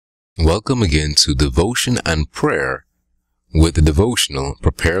Welcome again to Devotion and Prayer with the devotional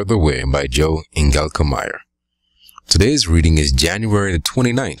Prepare the Way by Joe Engelkemier. Today's reading is January the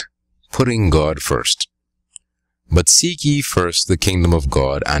 29th, Putting God First. But seek ye first the kingdom of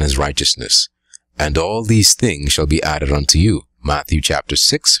God and his righteousness, and all these things shall be added unto you. Matthew chapter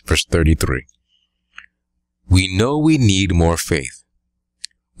 6, verse 33. We know we need more faith.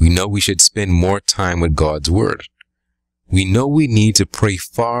 We know we should spend more time with God's Word. We know we need to pray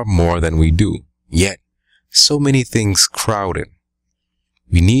far more than we do, yet so many things crowd in.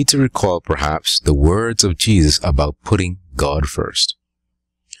 We need to recall perhaps the words of Jesus about putting God first.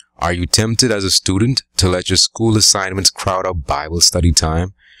 Are you tempted as a student to let your school assignments crowd out Bible study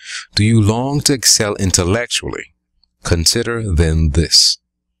time? Do you long to excel intellectually? Consider then this.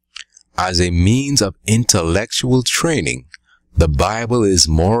 As a means of intellectual training, the Bible is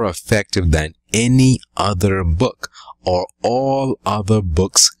more effective than any other book or all other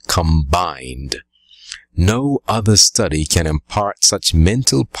books combined. No other study can impart such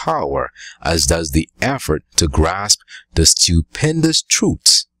mental power as does the effort to grasp the stupendous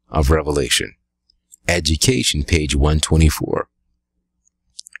truths of Revelation. Education, page 124.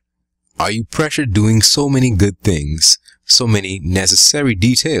 Are you pressured doing so many good things, so many necessary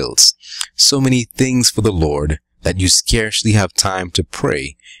details, so many things for the Lord that you scarcely have time to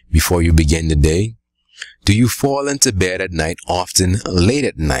pray before you begin the day? Do you fall into bed at night, often late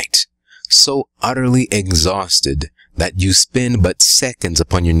at night, so utterly exhausted that you spend but seconds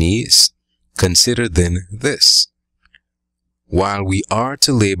upon your knees? Consider then this. While we are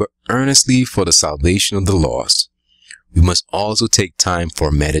to labor earnestly for the salvation of the lost, we must also take time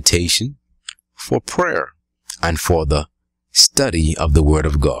for meditation, for prayer, and for the study of the Word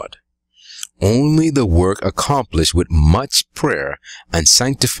of God. Only the work accomplished with much prayer and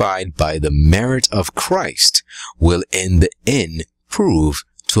sanctified by the merit of Christ will in the end prove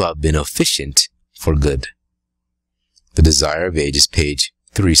to have been efficient for good. The Desire of Ages, page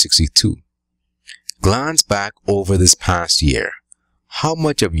 362. Glance back over this past year. How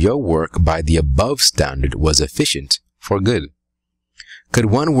much of your work by the above standard was efficient for good? Could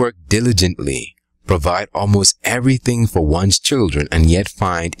one work diligently, provide almost everything for one's children, and yet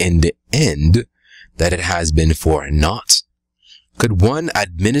find in the end that it has been for naught? Could one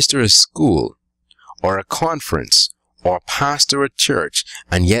administer a school or a conference or pastor a church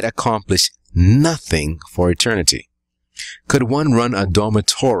and yet accomplish nothing for eternity? Could one run a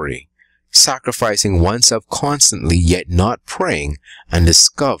dormitory, sacrificing oneself constantly yet not praying, and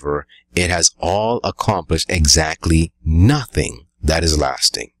discover it has all accomplished exactly nothing that is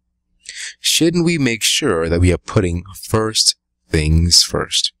lasting? Shouldn't we make sure that we are putting first things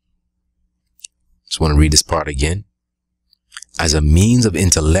first? Just want to read this part again. As a means of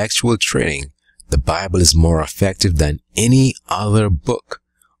intellectual training, the Bible is more effective than any other book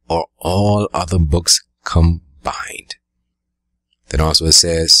or all other books combined. Then also it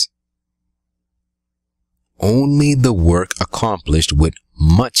says, only the work accomplished with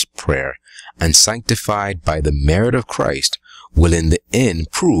much prayer and sanctified by the merit of Christ will in the end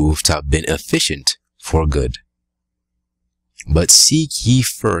prove to have been efficient for good. But seek ye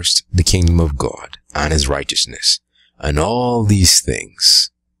first the kingdom of God and his righteousness, and all these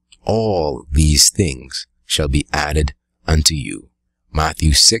things shall be added unto you.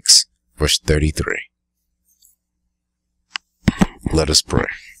 Matthew 6, verse 33. Let us pray.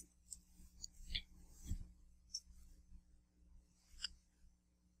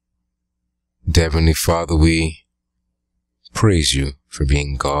 Heavenly Father, we praise you for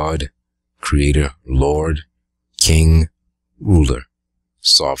being God, Creator, Lord, King, Ruler,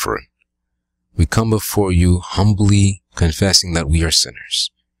 Sovereign. We come before you humbly confessing that we are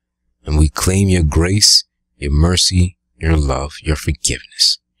sinners, and we claim your grace, your mercy, your love, your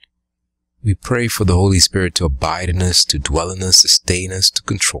forgiveness. We pray for the Holy Spirit to abide in us, to dwell in us, to stay in us, to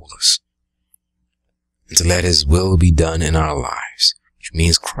control us, and to let his will be done in our lives, which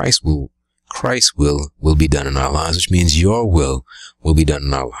means Christ's will be done in our lives, which means your will be done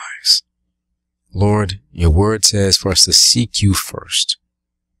in our lives. Lord, your word says for us to seek you first.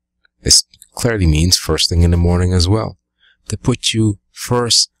 This clearly means first thing in the morning as well. To put you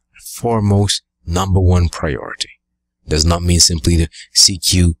first, foremost, number one priority. Does not mean simply to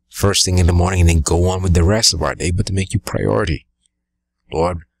seek you first thing in the morning and then go on with the rest of our day, but to make you priority.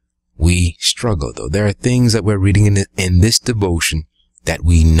 Lord, we struggle though. There are things that we're reading in this devotion that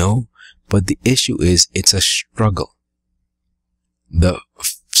we know, but the issue is it's a struggle. The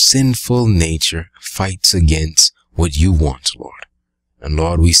sinful nature fights against what you want, Lord. And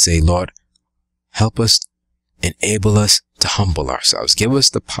Lord, we say, Lord, help us, enable us to humble ourselves. Give us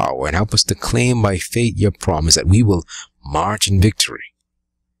the power and help us to claim by faith your promise that we will march in victory.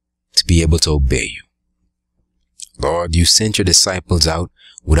 to be able to obey you. Lord, you sent your disciples out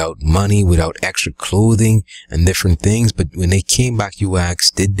without money, without extra clothing and different things. But when they came back, you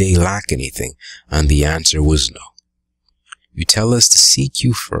asked, did they lack anything? And the answer was no. You tell us to seek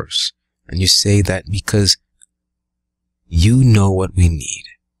you first. And you say that because you know what we need.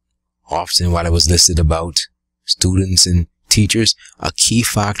 Often while I was listed about students and teachers, a key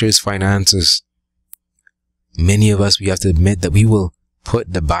factor is finances. Many of us, we have to admit that we will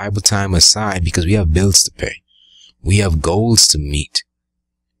put the Bible time aside because we have bills to pay. We have goals to meet.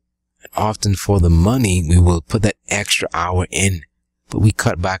 And often for the money, we will put that extra hour in, but we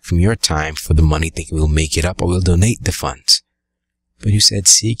cut back from your time for the money thinking we'll make it up or we'll donate the funds. But you said,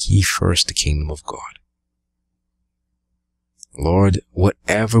 seek ye first the kingdom of God. Lord,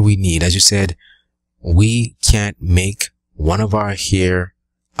 whatever we need, as you said, we can't make one of a hair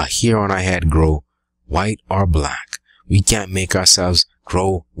on our head grow white or black. We can't make ourselves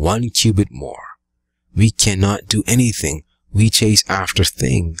grow 1 cubit more. We cannot do anything. We chase after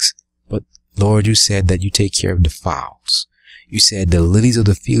things. But Lord, you said that you take care of the fowls. You said the lilies of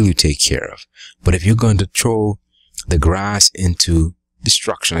the field you take care of. But if you're going to throw the grass into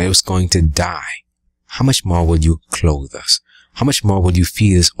destruction, it was going to die, how much more will you clothe us? How much more will you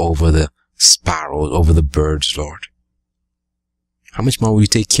feed us over the sparrows, over the birds, Lord? How much more will you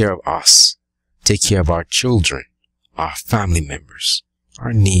take care of us? Take care of our children, our family members,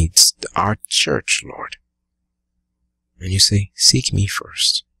 our needs, our church, Lord. And you say, seek me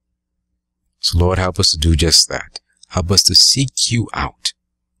first. So Lord, help us to do just that. Help us to seek you out.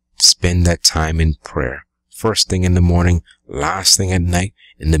 Spend that time in prayer. First thing in the morning, last thing at night,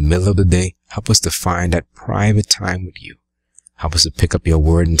 in the middle of the day. Help us to find that private time with you. Help us to pick up your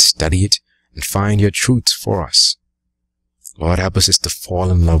word and study it and find your truths for us. Lord, help us just to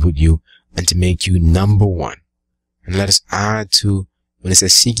fall in love with you and to make you number one. And let us add to, when it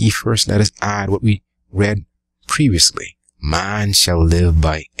says seek ye first, let us add what we read previously. Man shall live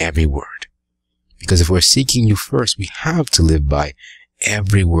by every word. Because if we're seeking you first, we have to live by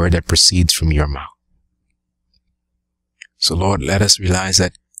every word that proceeds from your mouth. So Lord, let us realize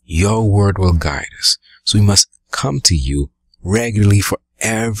that your word will guide us. So we must come to you regularly for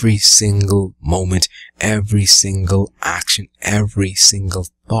every single moment, every single action, every single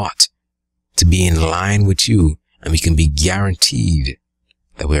thought to be in line with you, and we can be guaranteed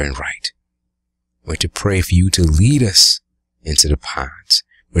that we're in right. We're to pray for you to lead us into the paths.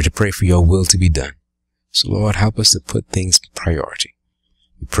 We're to pray for your will to be done. So Lord, help us to put things priority.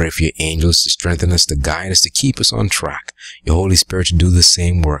 We pray for your angels to strengthen us, to guide us, to keep us on track. Your Holy Spirit to do the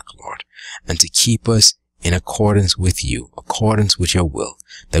same work, Lord, and to keep us in accordance with you, accordance with your will,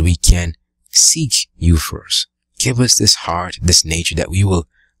 that we can seek you first. Give us this heart, this nature, that we will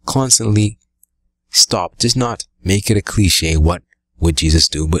constantly stop. Just not make it a cliche, what would Jesus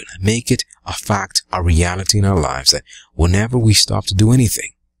do, but make it a fact, a reality in our lives, that whenever we stop to do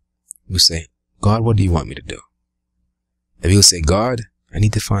anything, we'll say, God, what do you want me to do? And we'll say, God, I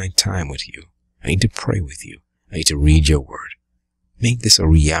need to find time with you. I need to pray with you. I need to read your word. Make this a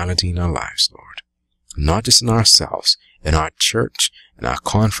reality in our lives, Lord. Not just in ourselves, in our church, in our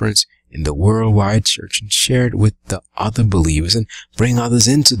conference, in the worldwide church, and share it with the other believers and bring others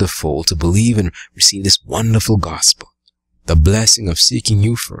into the fold to believe and receive this wonderful gospel. The blessing of seeking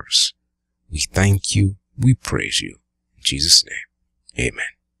you first. We thank you. We praise you. In Jesus' name, amen.